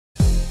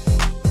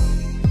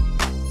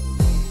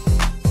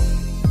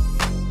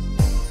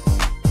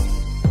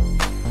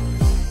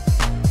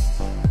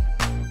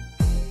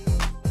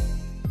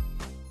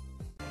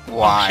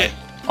Why?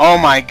 Oh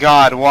my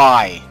god,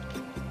 why?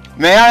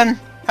 Man,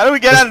 how do we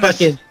get out of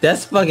this?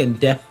 That's fucking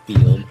death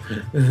field.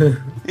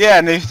 Yeah,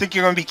 and you think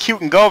you're gonna be cute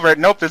and go over it.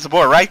 Nope, there's a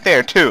boar right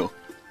there, too.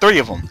 3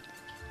 of them.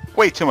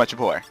 Way too much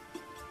boar.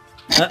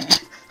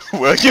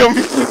 William?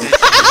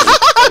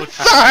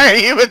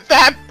 Sorry, with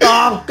that.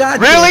 Oh god.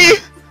 Really?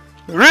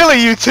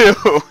 Really, you two?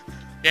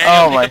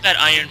 Daniel, pick up that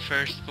iron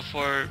first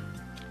before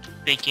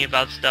thinking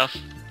about stuff.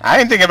 I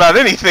ain't thinking about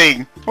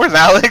anything. Where's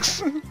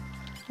Alex?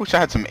 Wish I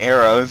had some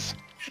arrows.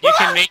 You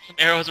can make some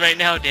arrows right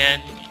now,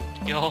 Dan.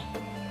 Yo.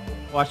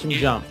 Watch him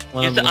jump.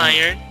 Use the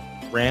iron.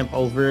 Ramp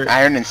over.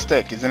 Iron and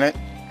stick, isn't it?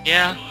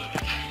 Yeah.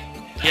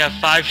 You have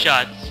 5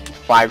 shots.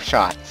 5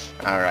 shots.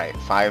 Alright,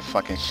 5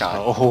 fucking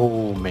shots.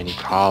 So many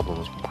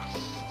problems with my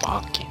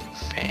fucking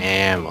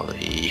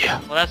family.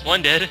 Well, that's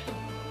one dead.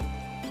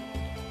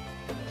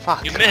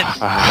 Fuck. You missed.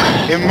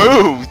 It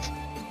moved.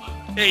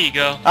 There you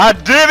go. I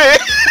did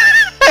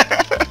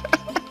it!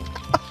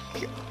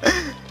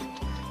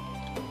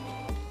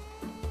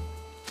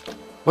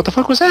 What the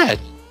fuck was that?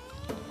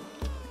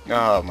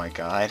 Oh my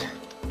god.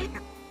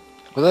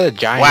 Was that a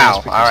giant? Wow,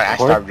 alright, I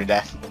starved to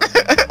death.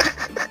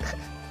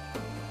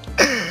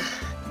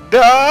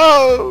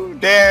 No,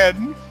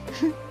 Dan!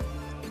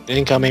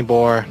 Incoming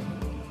boar.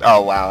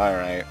 Oh wow,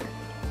 alright.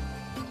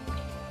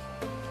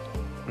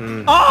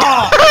 Mm.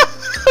 Oh!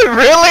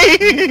 Really?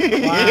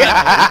 Wow.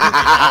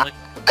 Yeah.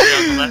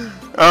 Yeah.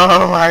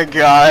 Oh my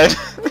god.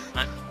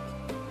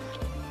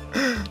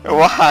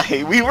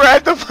 Why? We were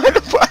at the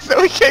final boss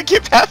and we can't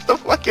get past the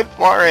fucking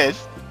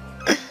forest.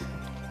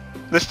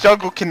 The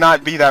struggle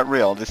cannot be that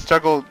real. The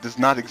struggle does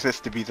not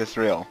exist to be this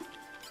real.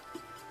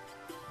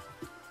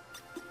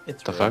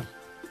 It's The real. fuck?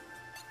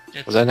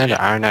 Was that not an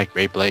Iron Knight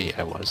Great Blade?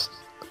 Yeah, it was.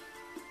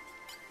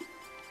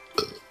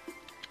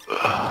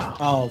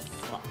 Oh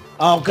fuck.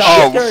 Oh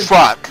god. Oh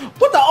fuck.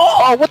 What the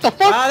oh what the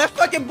fuck? Ah, that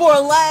fucking boar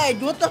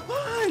lagged. What the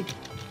fuck?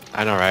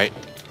 I know, right?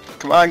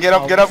 Come on, get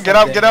up, Oh, get up, get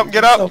up, get up,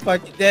 get up. So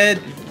fucking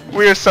dead.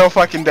 We are so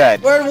fucking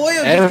dead. Where did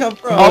William just come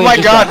from? Oh my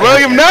god,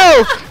 William,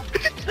 no!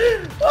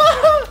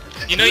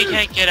 You know you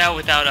can't get out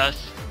without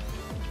us.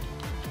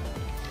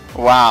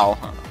 Wow.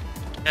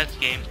 That's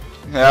game.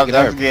 Yeah, Look at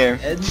that's her. game.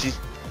 Ed?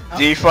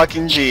 G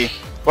fucking G.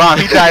 Wow,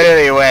 he died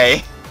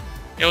anyway.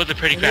 It was a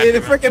pretty And crappy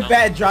the run, freaking so.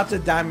 bat drops a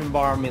diamond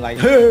bar on me like,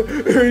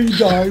 he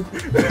died.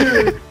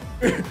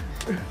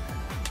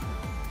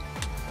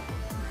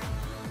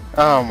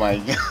 Oh my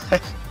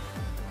god.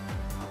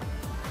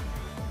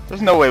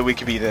 There's no way we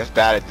could be this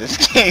bad at this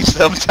game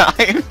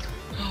sometime.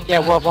 Yeah,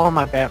 well, if all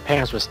my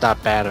parents would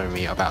stop battering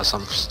me about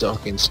some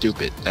fucking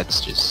stupid,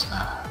 that's just...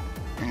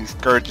 And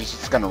Scourge is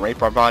just gonna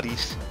rape our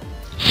bodies.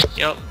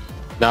 Yep.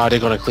 No, they're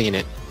gonna clean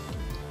it.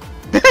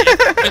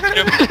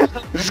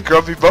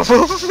 Scrubby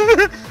bubbles.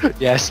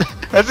 Yes.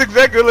 That's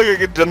exactly like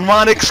a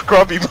demonic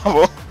scrubby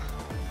bubble.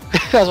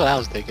 That's what I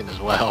was thinking as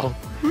well.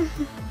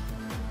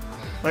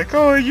 Like,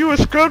 oh, are you a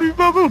scrubby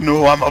bubble?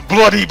 No, I'm a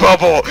bloody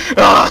bubble.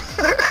 Ah.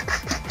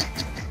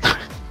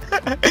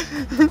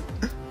 You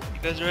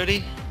guys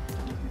ready?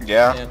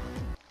 Yeah.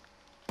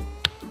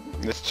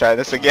 Let's try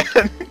this again.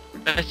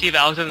 Let's see if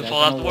Alex doesn't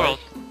fall out the world.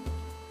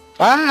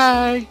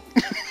 Bye!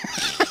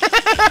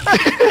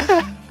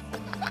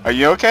 Are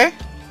you okay?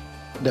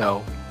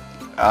 No.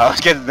 Oh,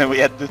 okay, then we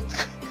had to...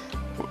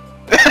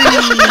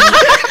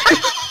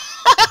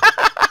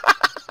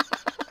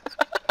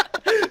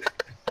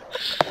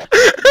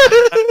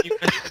 You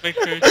guys make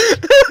sure-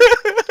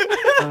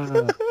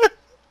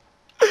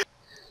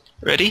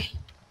 Ready?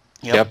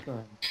 Yep.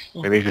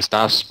 Maybe we could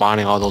stop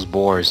spawning all those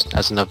boars.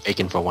 That's enough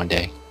bacon for one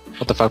day.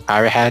 What the fuck,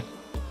 Pirate Hat?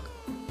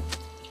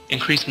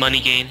 Increase money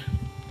gain.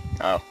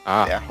 Oh,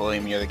 Ah. yeah,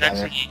 William, you're the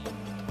That's guy. me.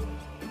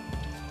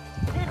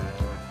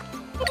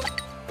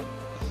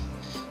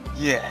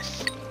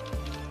 Yes.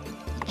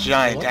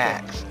 Giant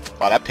axe.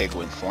 Wow, that pig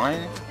went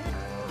flying.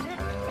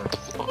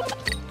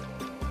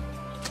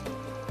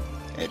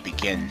 It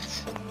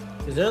begins.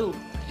 Is there?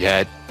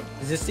 Yeah.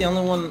 Is this the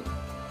only one?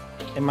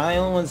 Am I the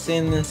only one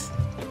seeing this?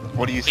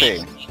 What do you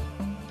think?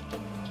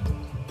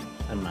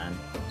 Never mind.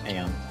 Hang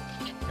on.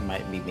 It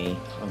might be me.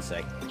 One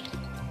sec.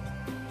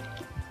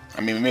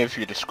 I mean, maybe if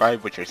you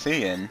describe what you're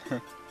seeing.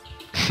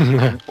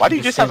 Why do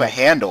you just have a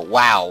handle?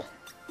 Wow.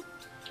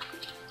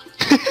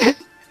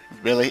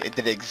 Really? It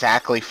did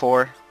exactly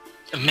 4?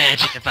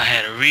 Imagine if I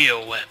had a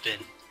real weapon.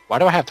 Why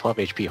do I have 12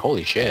 HP?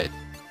 Holy shit.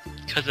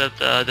 Because of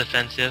the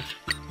defensive.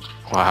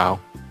 Wow.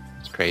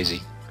 It's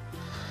crazy.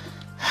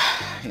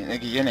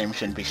 Your name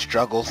shouldn't be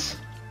Struggles.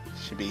 It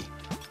should be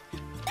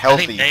I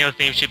Healthy. think Daniel's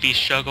name should be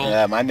Struggle.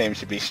 Yeah, my name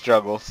should be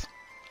Struggles.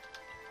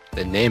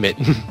 Then name it.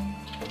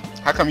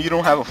 How come you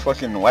don't have a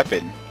fucking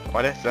weapon?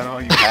 Why is that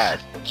all you had?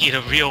 Get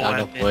a real Out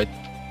of weapon. wood.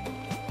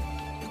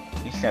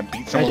 You just gonna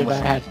beat someone Imagine with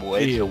if I had some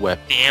wood? real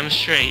weapon. Damn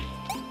straight.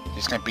 You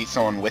just gonna beat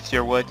someone with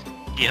your wood?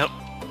 Yep.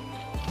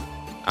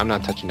 I'm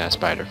not touching that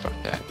spider. Fuck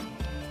that.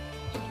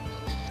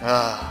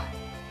 Ah.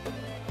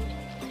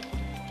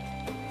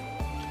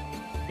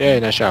 Yeah,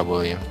 nice shot,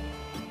 William.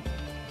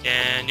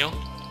 Daniel,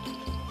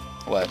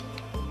 What?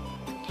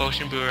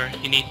 potion brewer,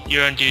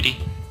 you're on duty.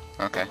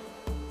 Okay.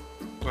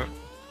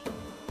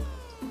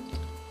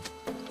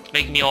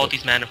 Make me all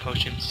these mana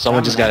potions.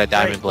 Someone just got a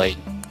diamond blade.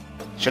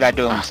 Should I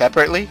do them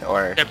separately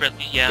or?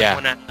 Separately, yeah,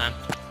 one at a time.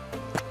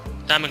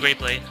 Diamond Great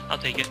Blade, I'll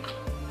take it.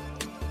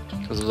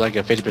 Because there's like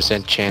a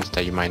 50% chance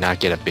that you might not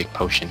get a big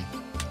potion.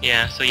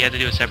 Yeah, so you have to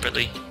do it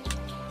separately.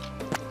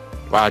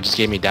 Wow, it just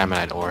gave me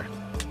diamondite ore.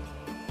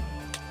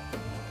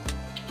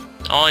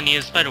 All I need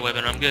is spider web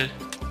and I'm good.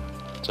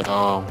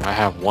 So I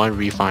have 1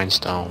 refined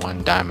stone,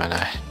 1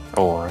 diamondite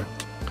ore.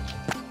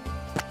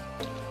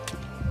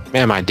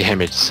 Man, my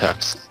damage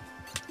sucks.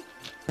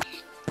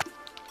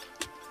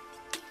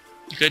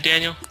 You good,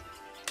 Daniel?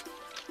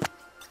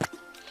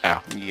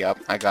 Ow. Yep,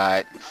 I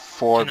got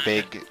 4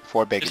 big and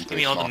Just 3 give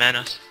me small. all the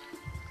manas.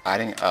 I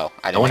didn't. Oh,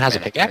 I didn't. No one make has a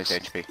mana. pickaxe?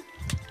 There's HP.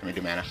 Let me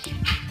do mana.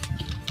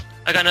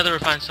 I got another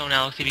refined stone,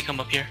 Alex, if you come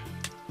up here.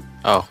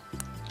 Oh.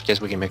 Guess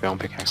we can make our own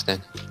pickaxe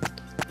then.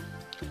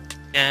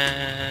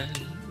 And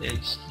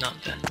it's not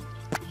that.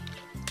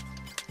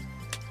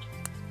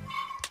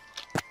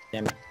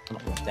 Damn it. I'm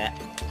not with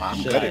that. I'm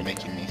Should good I? at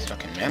making these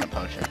fucking mana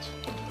potions.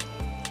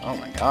 Oh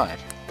my god.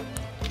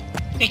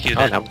 Thank you, Oh,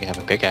 then. now we can have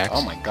a pickaxe.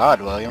 Oh my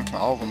god, William.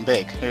 All of them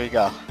big. Here you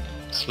go.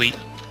 Sweet.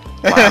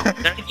 Wow.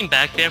 Is there anything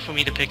back there for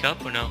me to pick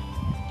up or no?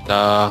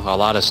 A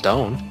lot of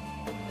stone.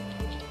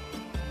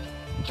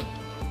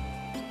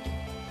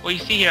 Well, you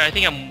see here, I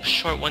think I'm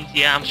short one.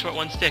 Yeah, I'm short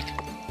 1 stick.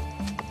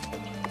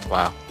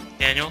 Wow.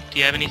 Daniel, do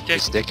you have any Big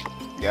sticks? stick.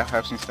 Yeah, I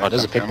have some sticks. Oh,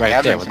 there's a I'm pick right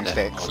gathering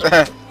there. some What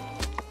the sticks. hell?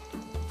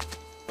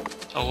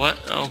 Oh, what?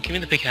 Oh, give me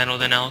the pick handle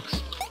then,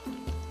 Alex.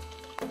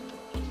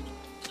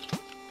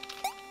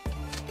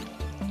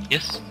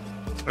 Yes?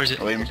 Where is it?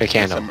 William, Pick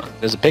handle.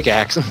 There's a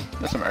pickaxe.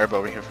 There's some herb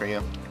over here for you.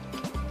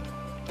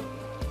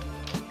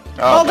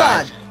 Hold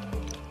God. on!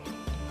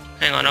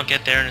 Hang on, I'll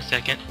get there in a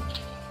second.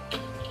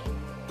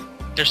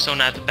 There's so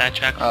not to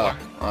backtrack Oh,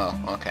 for.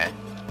 oh, okay.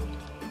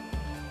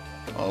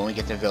 Well, when we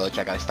get to the village,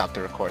 I gotta stop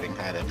the recording.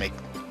 I had to make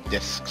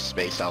disk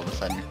space all of a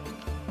sudden.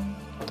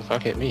 What the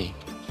fuck hit me?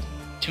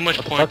 Too much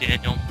What the porn, fuck?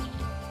 Daniel.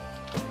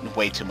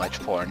 Way too much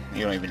porn.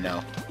 You don't even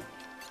know.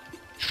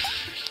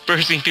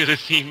 Bursting through the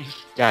seams.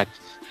 God.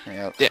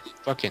 Yep. Yeah.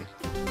 Fucking.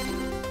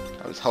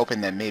 I was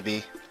hoping that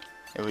maybe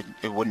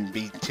it wouldn't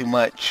be too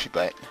much,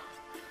 but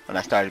when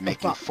I started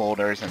making fuck?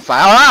 folders and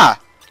files,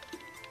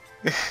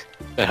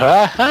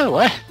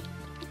 What?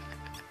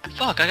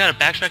 Fuck, I gotta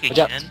backtrack Watch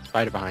out. again.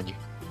 Spider behind you.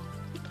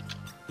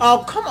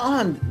 Oh, come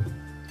on!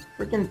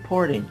 Freaking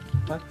porting.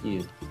 Fuck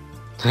you.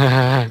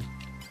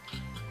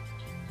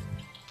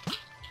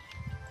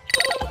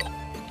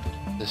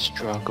 The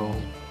struggle.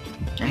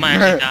 I might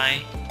actually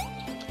die.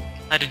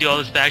 I had to do all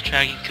this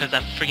backtracking because I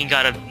freaking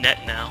got a net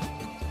now.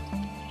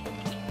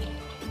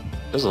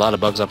 There's a lot of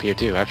bugs up here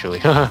too, actually.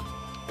 I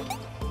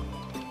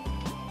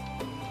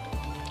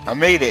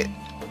made it.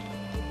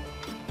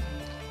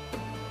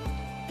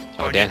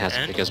 Oh, Already Dan has to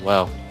dead? pick as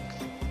well.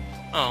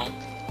 Oh.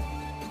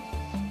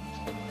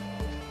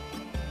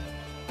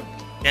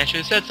 Dan should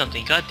have said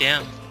something, god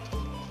damn.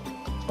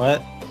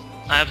 What?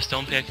 I have a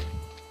stone pick.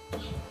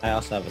 I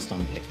also have a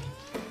stone pick.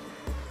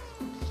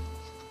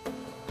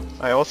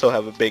 I also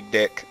have a big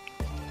dick.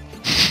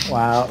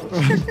 Wow.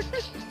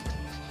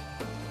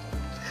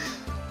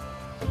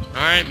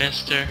 Alright,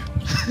 mister.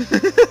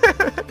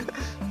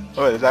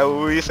 Oh, is that what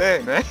we were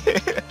saying, right?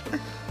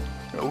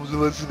 I was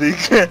listening.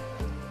 Fucking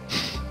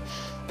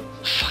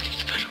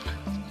spider.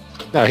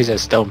 No, he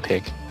says stone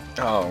pick.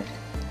 Oh.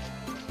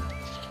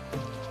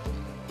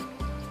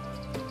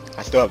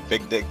 I still have a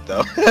big dick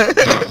though.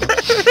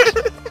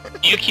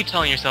 You keep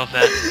telling yourself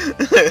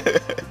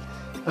that.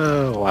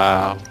 Oh,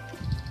 wow.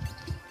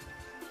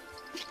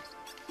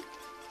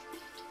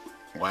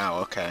 Wow,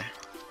 okay.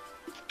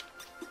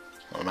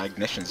 Well, my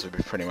ignitions would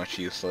be pretty much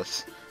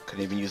useless.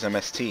 Couldn't even use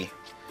MST.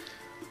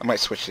 I might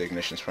switch the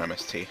ignitions for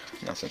MST,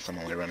 not since I'm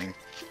only running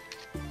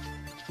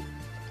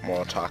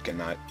Moral Talk and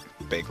not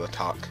Bagla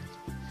Talk.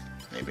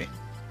 Maybe.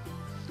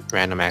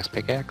 Random axe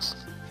pickaxe.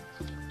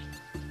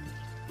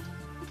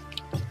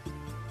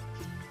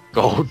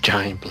 Gold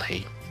giant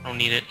blade. I don't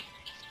need it.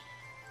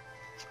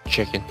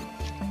 Chicken.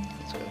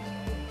 That's good.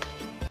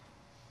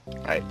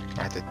 Alright,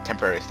 I have to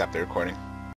temporarily stop the recording.